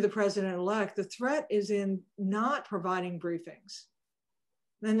to the president-elect. The threat is in not providing briefings.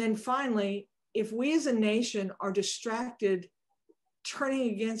 And then finally, if we as a nation are distracted, turning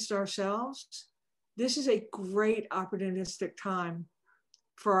against ourselves, this is a great opportunistic time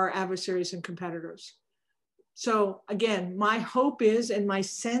for our adversaries and competitors. So again, my hope is, and my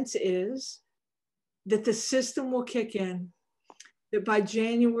sense is, that the system will kick in, that by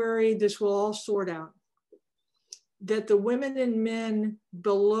January, this will all sort out, that the women and men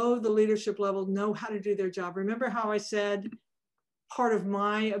below the leadership level know how to do their job. Remember how I said part of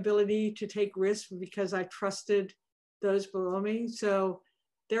my ability to take risks because I trusted those below me? So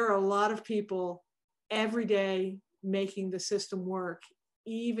there are a lot of people every day making the system work,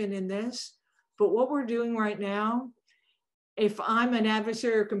 even in this. But what we're doing right now, if I'm an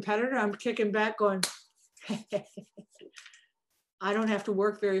adversary or competitor, I'm kicking back going, I don't have to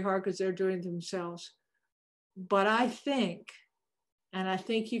work very hard because they're doing it themselves. But I think And I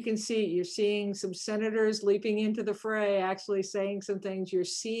think you can see, you're seeing some senators leaping into the fray, actually saying some things. You're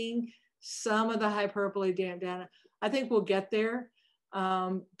seeing some of the hyperbole damped down. I think we'll get there,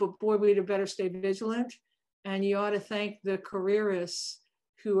 but boy, we'd better stay vigilant. And you ought to thank the careerists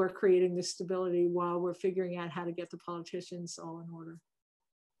who are creating this stability while we're figuring out how to get the politicians all in order.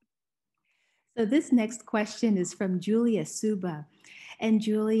 So this next question is from Julia Suba. And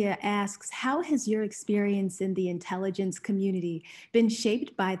Julia asks, how has your experience in the intelligence community been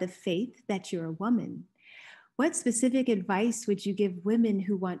shaped by the faith that you're a woman? What specific advice would you give women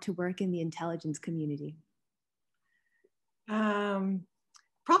who want to work in the intelligence community?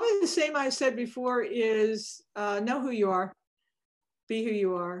 Probably the same I said before is know who you are, be who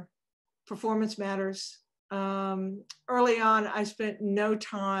you are. Performance matters. Early on, I spent no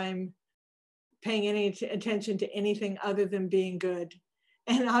time paying any attention to anything other than being good.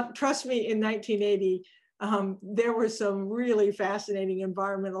 And trust me, in 1980, there were some really fascinating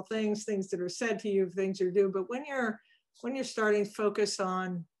environmental things that are said to you, things you do. But when you're starting to focus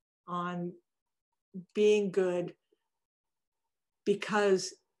on being good,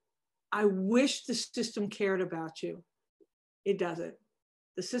 because I wish the system cared about you. It doesn't.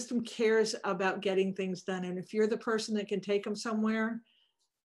 The system cares about getting things done. And if you're the person that can take them somewhere,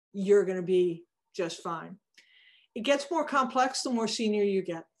 you're going to be just fine. It gets more complex the more senior you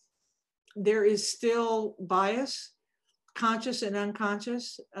get. There is still bias, conscious and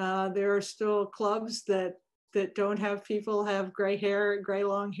unconscious. There are still clubs that don't have people have gray hair, gray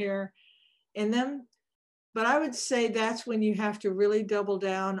long hair in them. But I would say that's when you have to really double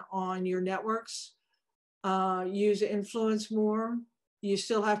down on your networks, use influence more. You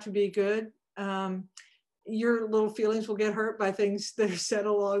still have to be good. Your little feelings will get hurt by things that are said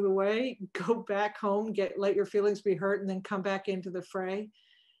along the way. Go back home, let your feelings be hurt, and then come back into the fray.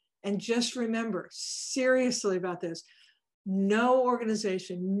 And just remember, seriously about this, no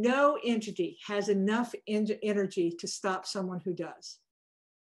organization, no entity has enough energy to stop someone who does,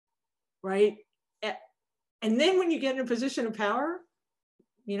 right? And then when you get in a position of power,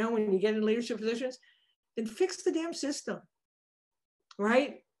 when you get in leadership positions, then fix the damn system,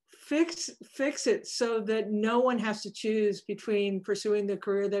 right? Fix it so that no one has to choose between pursuing the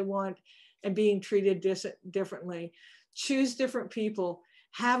career they want and being treated differently. Choose different people,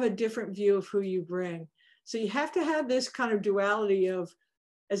 have a different view of who you bring. So you have to have this kind of duality of,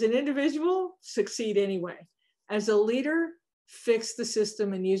 as an individual, succeed anyway. As a leader, fix the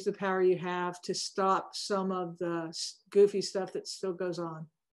system and use the power you have to stop some of the goofy stuff that still goes on.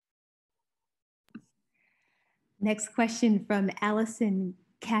 Next question from Allison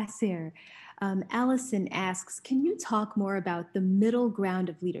Cassier. Allison asks, can you talk more about the middle ground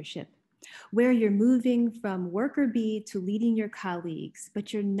of leadership, where you're moving from worker bee to leading your colleagues,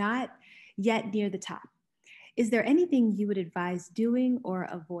 but you're not yet near the top? Is there anything you would advise doing or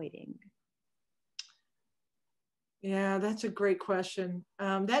avoiding? Yeah, that's a great question.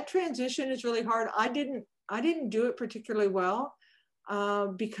 That transition is really hard. I didn't do it particularly well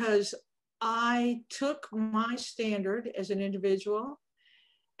because I took my standard as an individual.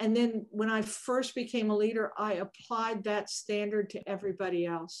 And then when I first became a leader, I applied that standard to everybody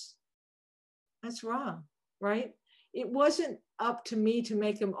else. That's wrong, right? It wasn't up to me to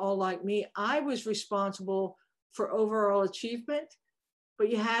make them all like me. I was responsible for overall achievement, but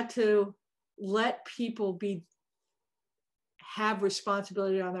you had to let people have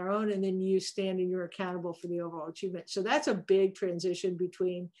responsibility on their own, and then you stand and you're accountable for the overall achievement. So that's a big transition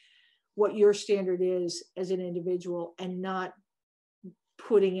between what your standard is as an individual and not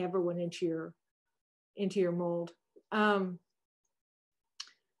putting everyone into your mold.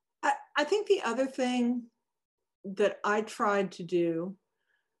 I think the other thing that I tried to do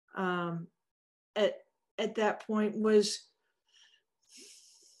at that point was,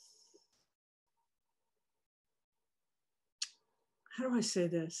 how do I say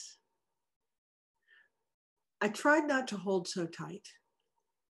this? I tried not to hold so tight.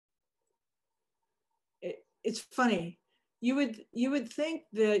 It's funny. You would think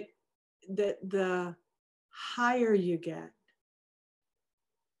that the higher you get,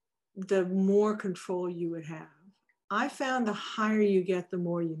 the more control you would have. I found the higher you get, the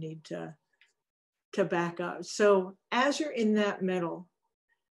more you need to back up. So as you're in that middle,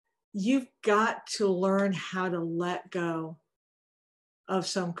 you've got to learn how to let go of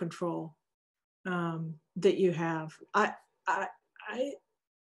some control that you have.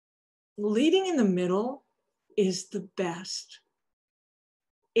 Leading in the middle is the best.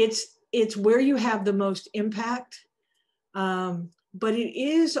 It's where you have the most impact, but it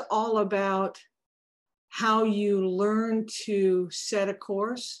is all about how you learn to set a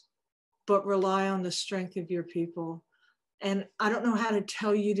course, but rely on the strength of your people. And I don't know how to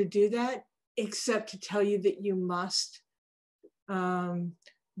tell you to do that, except to tell you that you must.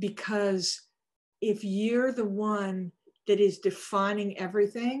 Because if you're the one that is defining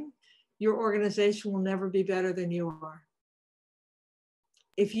everything, your organization will never be better than you are.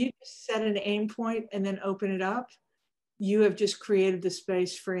 If you just set an aim point and then open it up, you have just created the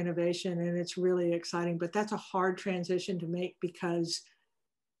space for innovation, and it's really exciting. But that's a hard transition to make because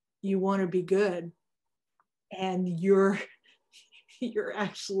you want to be good, and you're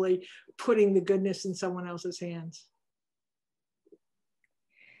actually putting the goodness in someone else's hands.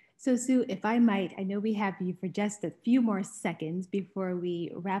 So Sue, if I might, I know we have you for just a few more seconds before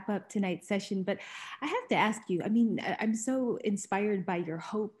we wrap up tonight's session, but I have to ask you, I mean, I'm so inspired by your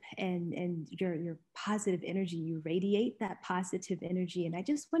hope and your positive energy. You radiate that positive energy. And I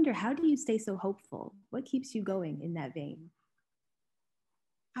just wonder, how do you stay so hopeful? What keeps you going in that vein?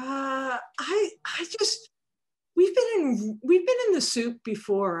 We've been in the soup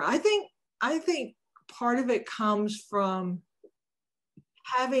before. I think part of it comes from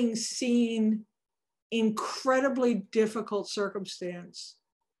having seen incredibly difficult circumstance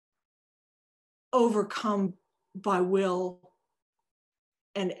overcome by will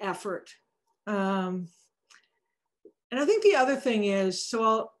and effort. And I think the other thing is,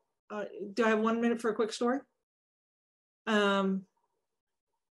 so do I have 1 minute for a quick story? When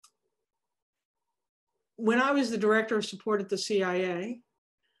I was the director of support at the CIA,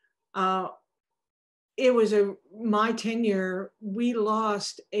 it was my tenure, we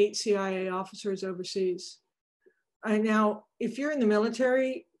lost 8 CIA officers overseas. Now, if you're in the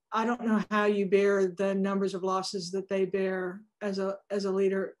military, I don't know how you bear the numbers of losses that they bear as a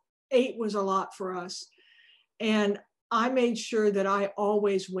leader. 8 was a lot for us. And I made sure that I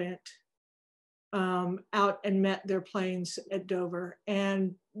always went out and met their planes at Dover.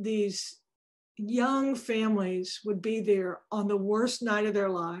 And these young families would be there on the worst night of their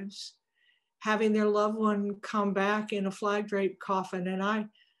lives, having their loved one come back in a flag draped coffin. And I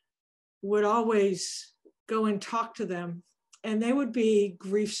would always go and talk to them, and they would be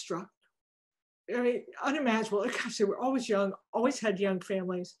grief struck. I mean, unimaginable. Gosh, they were always young, always had young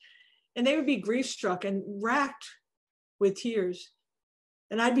families, and they would be grief struck and racked with tears.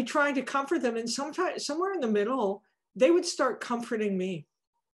 And I'd be trying to comfort them. And somewhere in the middle, they would start comforting me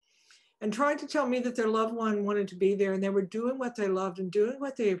and trying to tell me that their loved one wanted to be there, and they were doing what they loved and doing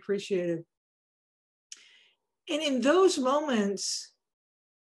what they appreciated. And in those moments,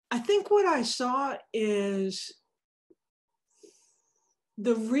 I think what I saw is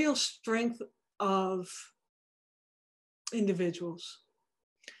the real strength of individuals.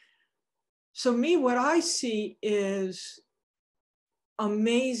 So me, what I see is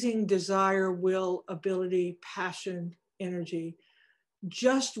amazing desire, will, ability, passion, energy,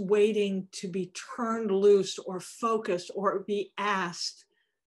 just waiting to be turned loose or focused or be asked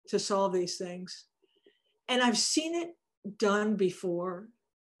to solve these things. And I've seen it done before.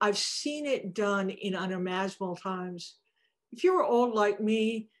 I've seen it done in unimaginable times. If you were old like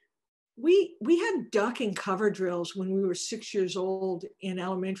me, we had duck and cover drills when we were 6 years old in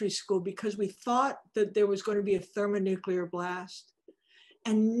elementary school because we thought that there was going to be a thermonuclear blast.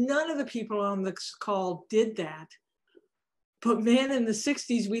 And none of the people on this call did that. But man, in the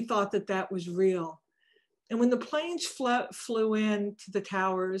 60s, we thought that that was real. And when the planes flew into the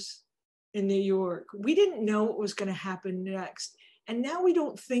towers in New York, we didn't know what was going to happen next. And now we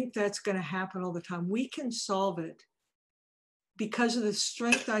don't think that's going to happen all the time. We can solve it because of the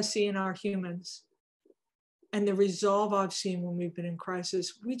strength I see in our humans and the resolve I've seen when we've been in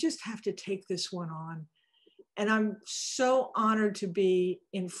crisis. We just have to take this one on. And I'm so honored to be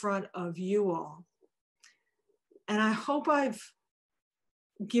in front of you all. And I hope I've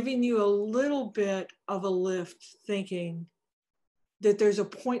given you a little bit of a lift thinking that there's a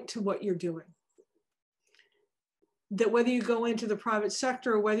point to what you're doing. That whether you go into the private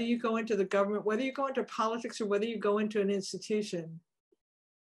sector, or whether you go into the government, whether you go into politics, or whether you go into an institution,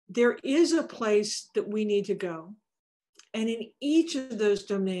 there is a place that we need to go. And in each of those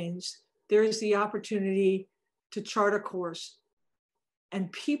domains, there is the opportunity to chart a course.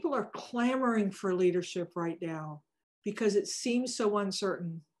 And people are clamoring for leadership right now because it seems so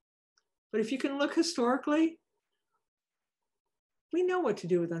uncertain. But if you can look historically, we know what to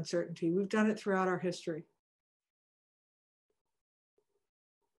do with uncertainty. We've done it throughout our history.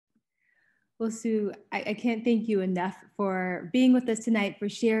 Well, Sue, I can't thank you enough for being with us tonight, for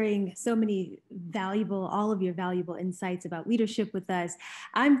sharing so many all of your valuable insights about leadership with us.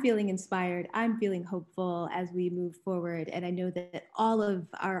 I'm feeling inspired. I'm feeling hopeful as we move forward. And I know that all of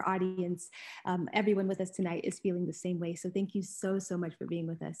our audience, everyone with us tonight is feeling the same way. So thank you so, so much for being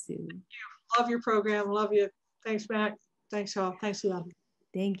with us, Sue. Love your program. Love you. Thanks, Mac. Thanks all. Thanks, Leon.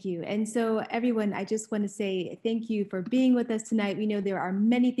 Thank you. And so everyone, I just want to say thank you for being with us tonight. We know there are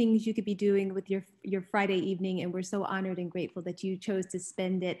many things you could be doing with your Friday evening, and we're so honored and grateful that you chose to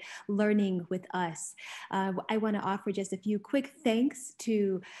spend it learning with us. I want to offer just a few quick thanks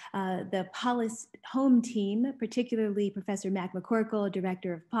to the Polis home team, particularly Professor Mac McCorkle,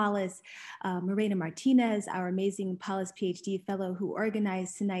 Director of Polis, Morena Martinez, our amazing Polis PhD Fellow who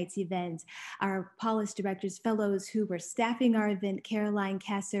organized tonight's event, our Polis Directors Fellows who were staffing our event, Caroline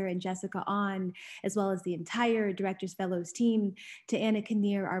Kasser and Jessica On, as well as the entire Directors Fellows team, to Anna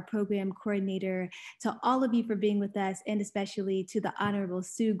Kinnear, our program coordinator, to all of you for being with us, and especially to the Honorable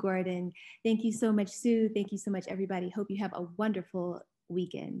Sue Gordon. Thank you so much, Sue. Thank you so much, everybody. Hope you have a wonderful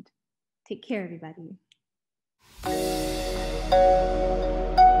weekend. Take care, everybody.